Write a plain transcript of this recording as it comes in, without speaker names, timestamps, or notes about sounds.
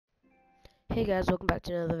Hey guys, welcome back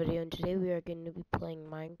to another video, and today we are going to be playing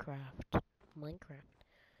Minecraft.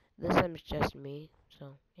 This time it's just me,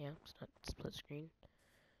 so yeah, it's not split screen.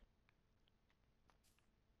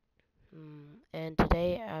 And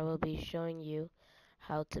today I will be showing you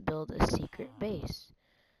how to build a secret base.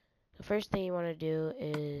 The first thing you want to do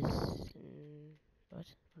is what?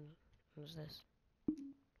 What is this?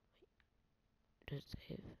 Just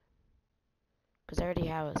save, because I already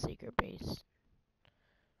have a secret base,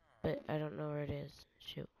 but I don't know where it is.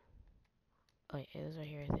 Shoot. Oh yeah, it is right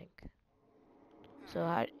here, I think.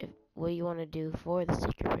 So what you want to do for the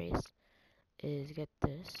secret base is get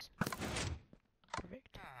this.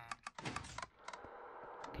 Perfect.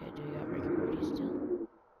 Okay, do we got Rick and Morty still?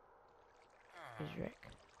 Where's Rick?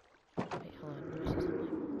 Wait, hold on, let me see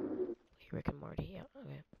something. Wait, Rick and Morty, yeah,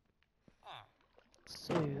 okay.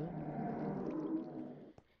 So,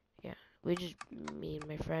 yeah, me and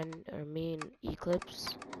my friend, or me and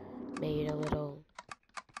Eclipse, made a little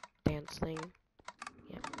dance thing.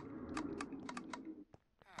 Yeah.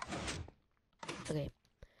 Okay,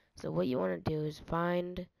 so what you want to do is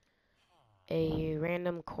find a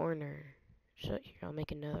random corner. So, here, I'll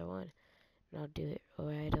make another one, and I'll do it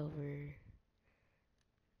right over.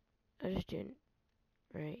 I'll just do it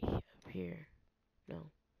right up here.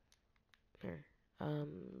 No, here.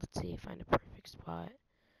 Let's see, find a perfect spot.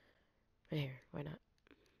 Right here, why not?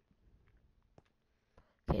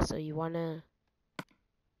 Okay, so you wanna,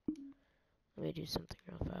 let me do something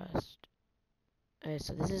real fast. Okay,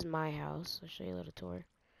 so this is my house. I'll show you a little tour.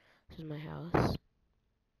 This is my house.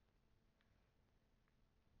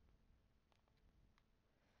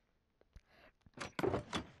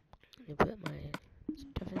 Let me put my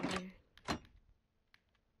stuff in there.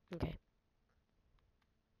 Okay.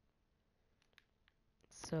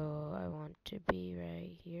 So I want to be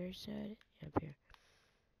right here, said up here.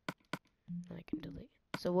 I can delete.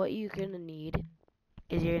 So what you're gonna need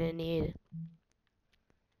is you're gonna need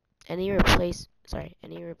any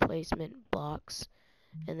replacement blocks,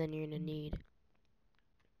 and then you're gonna need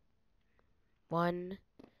one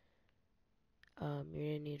you're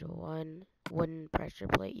gonna need one wooden pressure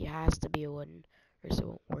plate. It has to be a wooden, or else it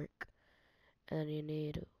won't work. And then you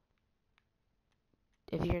need,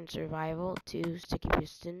 if you're in survival, 2 sticky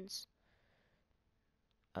pistons,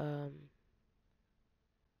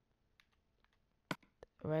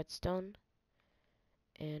 redstone,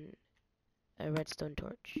 and a redstone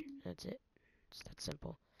torch. That's it. It's that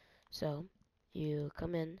simple. So you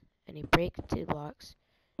come in and you break 2 blocks.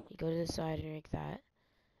 You go to the side and break that,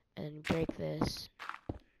 and you break this,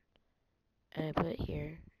 and I put it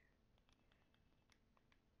here,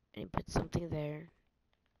 and you put something there.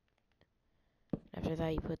 After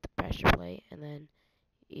that, you put the pressure plate, and then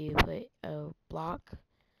you put a block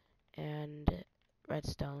and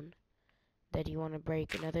redstone. Then you want to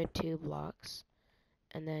break another 2 blocks,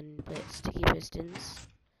 and then put sticky pistons,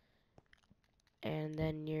 and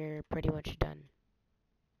then you're pretty much done.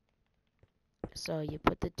 So you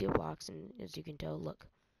put the 2 blocks, and as you can tell, look,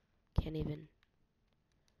 can't even.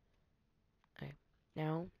 Okay,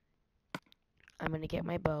 now I'm gonna get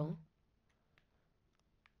my bow.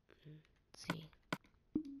 Let's see.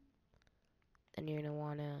 Then you're gonna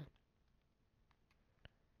wanna,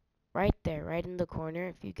 right there, right in the corner.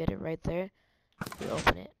 If you get it right there, you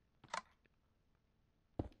open it,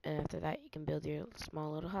 and after that, you can build your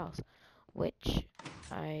small little house, which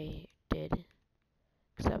I did.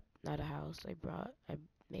 Except not a house. I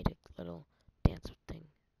made a little dance thing.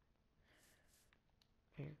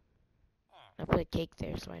 Here. I put a cake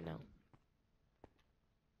there so I know.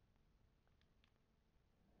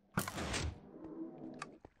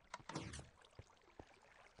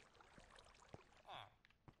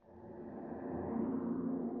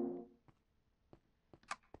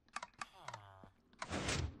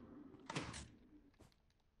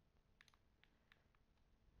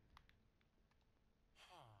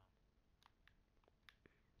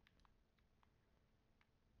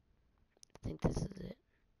 I think this is it.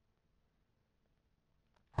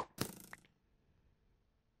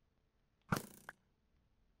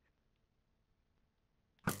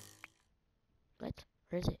 What?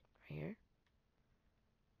 Where is it? Right here?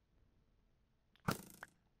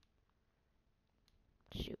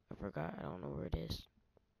 Shoot, I forgot. I don't know where it is.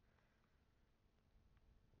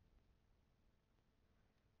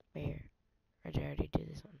 Right here. Or did I already do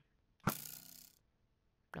this one?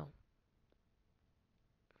 No.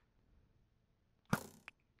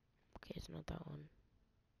 Okay, it's not that one.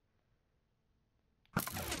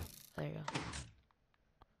 There you go.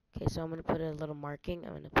 Okay, so I'm gonna put a little marking.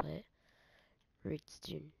 I'm gonna put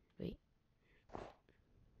redstone. Wait.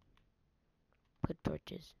 Put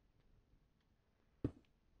torches.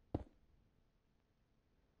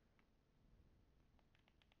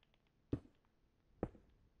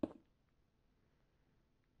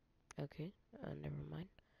 Okay, never mind.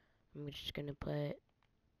 I'm just gonna put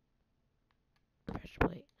pressure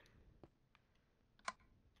plate.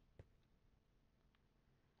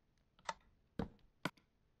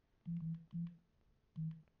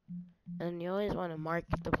 And you always want to mark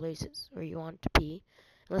the places where you want to be,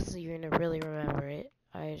 unless you're gonna really remember it.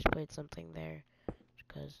 I just put something there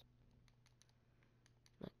because.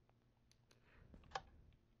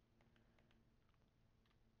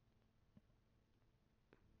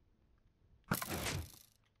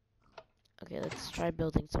 Okay, let's try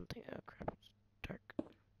building something. Oh crap, it's dark.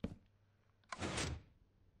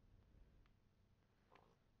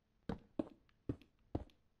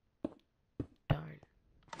 Darn.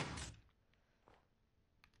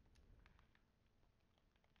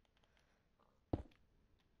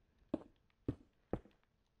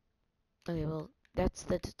 Okay, well, that's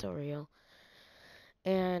the tutorial.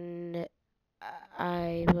 And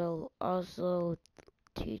I will also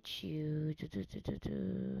teach you. I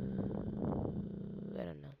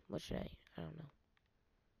don't know. What should I? I don't know.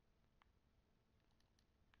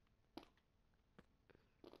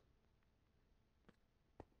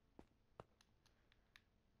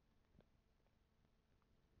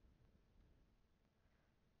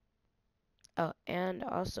 Oh, and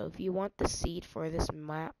also, if you want the seed for this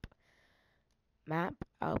map,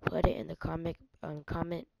 I'll put it in the comment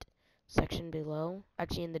section below.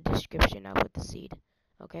 Actually, in the description, I'll put the seed.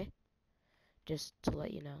 Okay, just to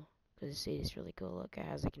let you know, because the seed is really cool. Look, it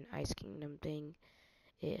has like an Ice Kingdom thing.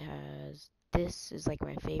 It has. This is like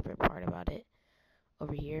my favorite part about it.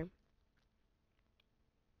 Over here,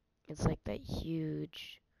 it's like that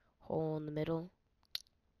huge hole in the middle,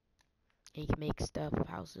 and you can make stuff,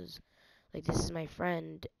 houses. Like this is my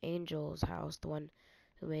friend Angel's house, the one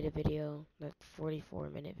who made a video, that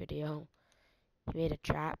 44-minute video. He made a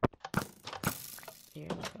trap. Here,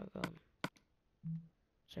 look, I'll go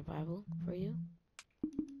survival for you.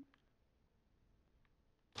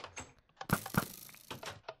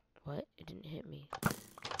 What? It didn't hit me.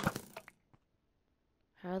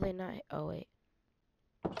 How are they not? Oh wait,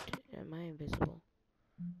 am I invisible?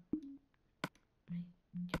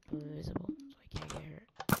 Yep, I'm invisible, so I can't get hurt.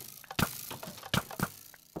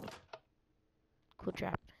 Cool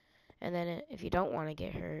trap. And then if you don't want to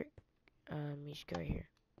get hurt, you should go right here.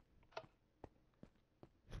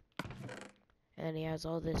 And then he has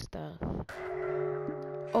all this stuff.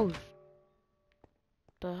 Oh,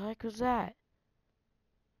 the heck was that?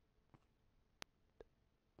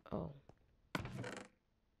 Oh,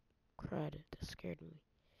 crud! That scared me.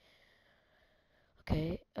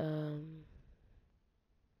 Okay,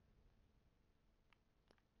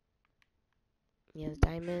 he has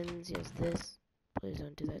diamonds. He has this. Please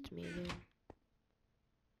don't do that to me again.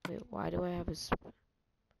 Wait, why do I have a?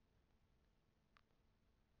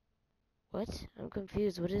 What? I'm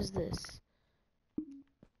confused. What is this?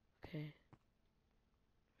 Okay.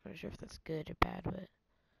 I'm not sure if that's good or bad, but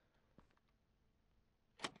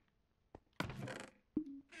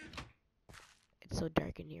it's so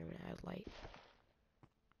dark in here when I have light.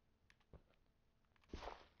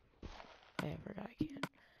 I forgot I can't.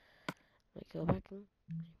 Let me go back and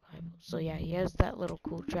Bible. So yeah, he has that little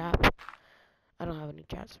cool trap. I don't have any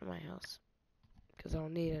traps for my house because I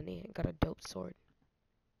don't need any. I got a dope sword.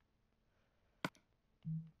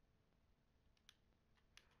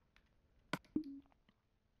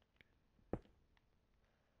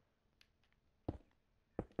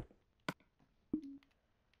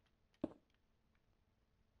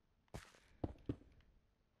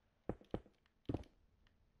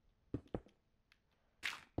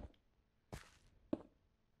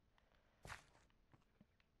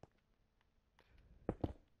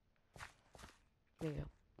 There you go.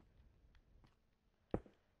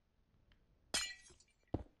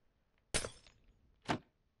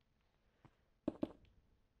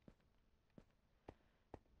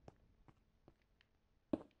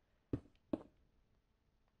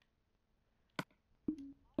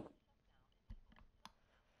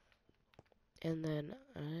 And then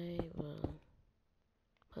I will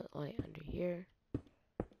put light under here,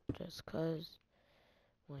 just cause.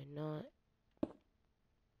 Why not?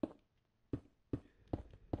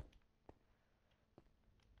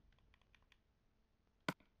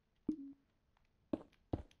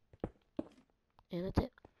 And that's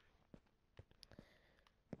it.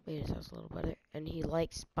 Made his house a little better. And he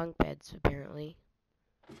likes bunk beds, apparently.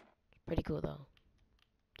 Pretty cool, though.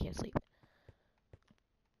 Can't sleep.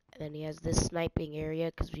 And then he has this sniping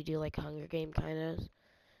area, because we do like Hunger Game kind of.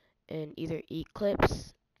 And either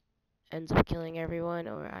Eclipse ends up killing everyone,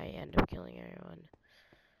 or I end up killing everyone.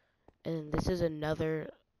 And this is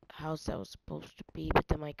another house that was supposed to be, but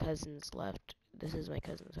then my cousins left. This is my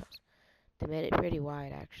cousin's house. They made it pretty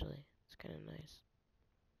wide, actually. It's kind of nice.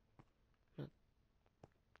 Look.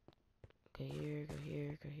 Go here, go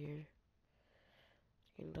here, go here.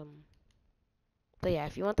 Kingdom. But yeah,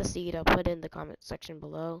 if you want the seed, I'll put it in the comment section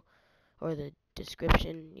below, or the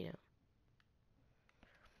description, you know.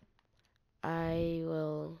 I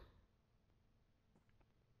will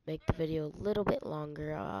make the video a little bit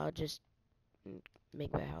longer. I'll just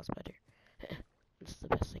make my house better. That's the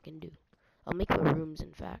best I can do. I'll make the rooms,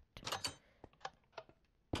 in fact.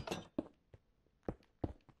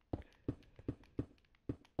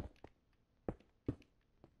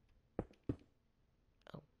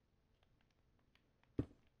 Oh.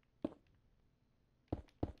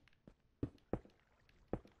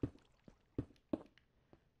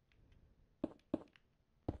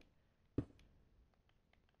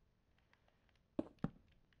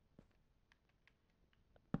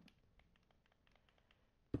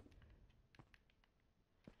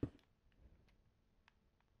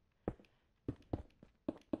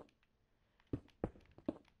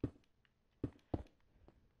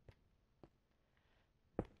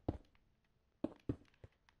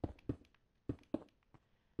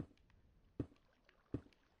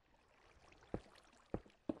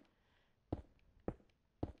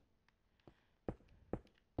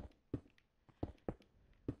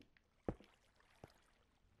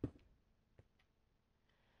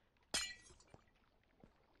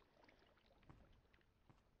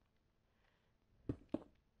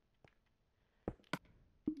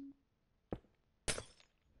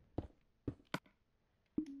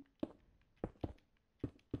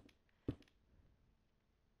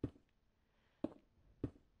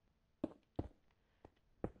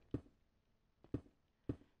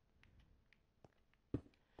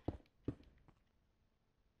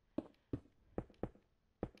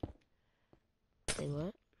 Wait,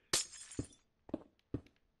 what?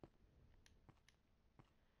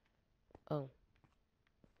 Oh.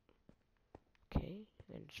 Okay,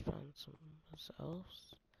 and just found some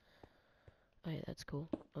else. Oh yeah, that's cool.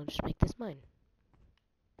 I'll just make this mine.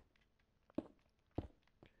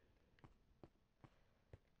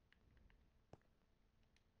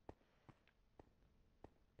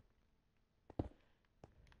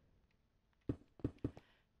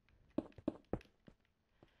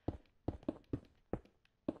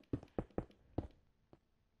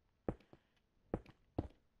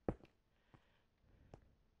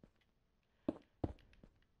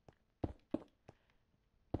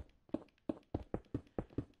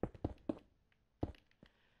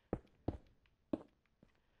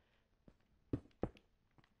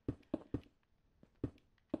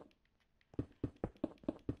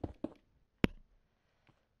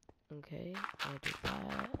 Okay, I'll do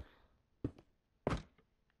that.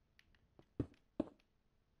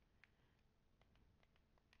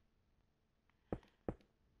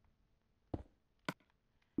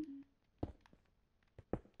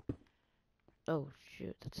 Oh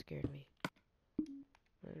shoot, that scared me.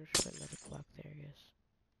 I'll just put another block there, I guess.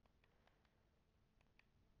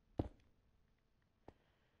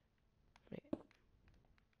 Wait.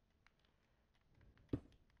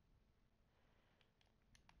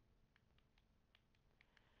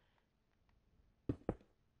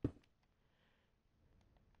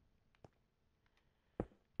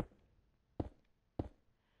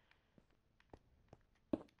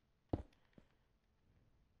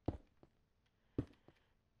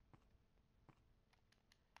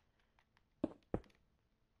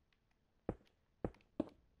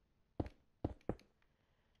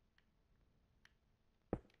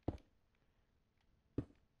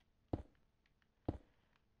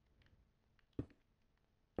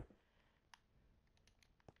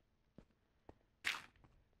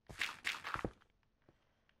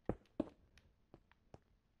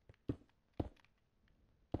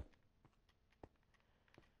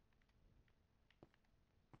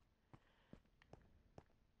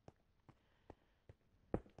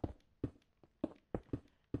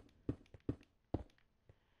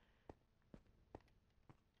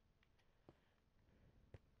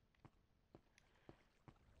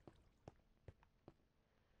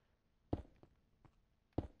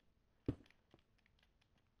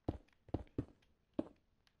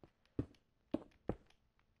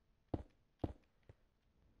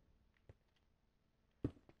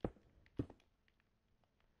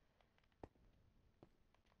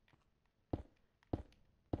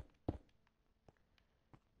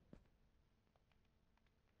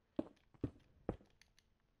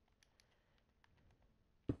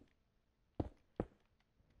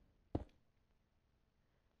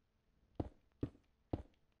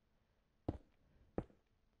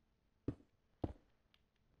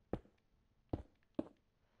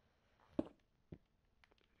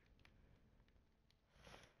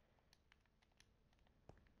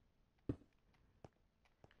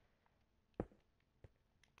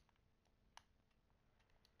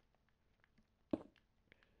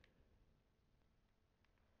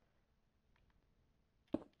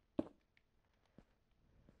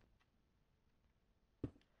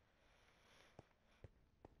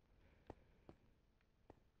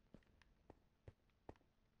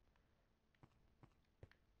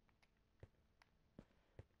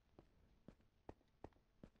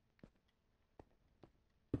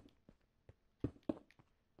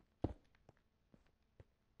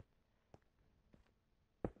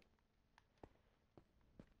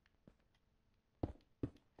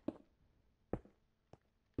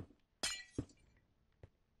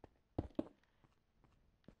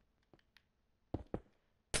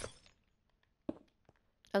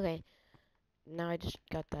 Okay, now I just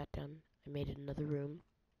got that done. I made another room.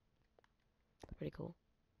 Pretty cool.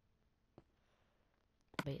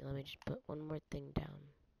 Wait, let me just put one more thing down.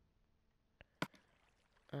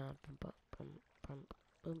 Boom, boom, boom, boom,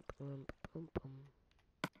 boom, boom, boom, boom.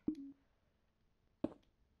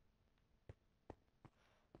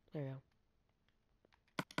 There we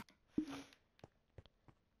go.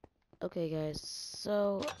 Okay, guys,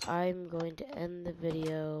 so I'm going to end the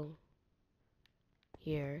video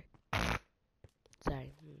here.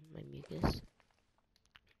 Sorry, my mucus.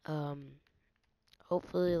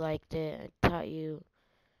 Hopefully you liked it. I taught you,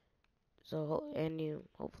 and you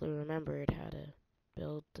hopefully remembered how to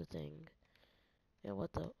build the thing. Yeah, why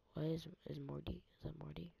is Morty? Is that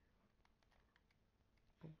Morty?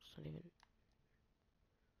 Oh, it's not even,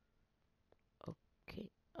 okay.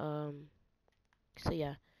 So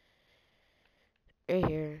yeah, right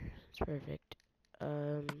here, it's perfect.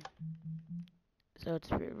 Um, so it's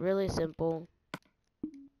really simple.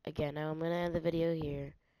 Again, now I'm gonna end the video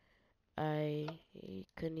here. I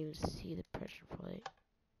couldn't even see the pressure plate.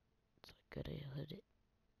 So good I hid it.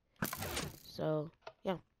 So,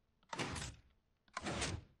 yeah.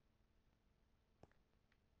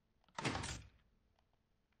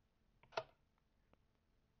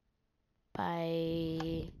 Bye.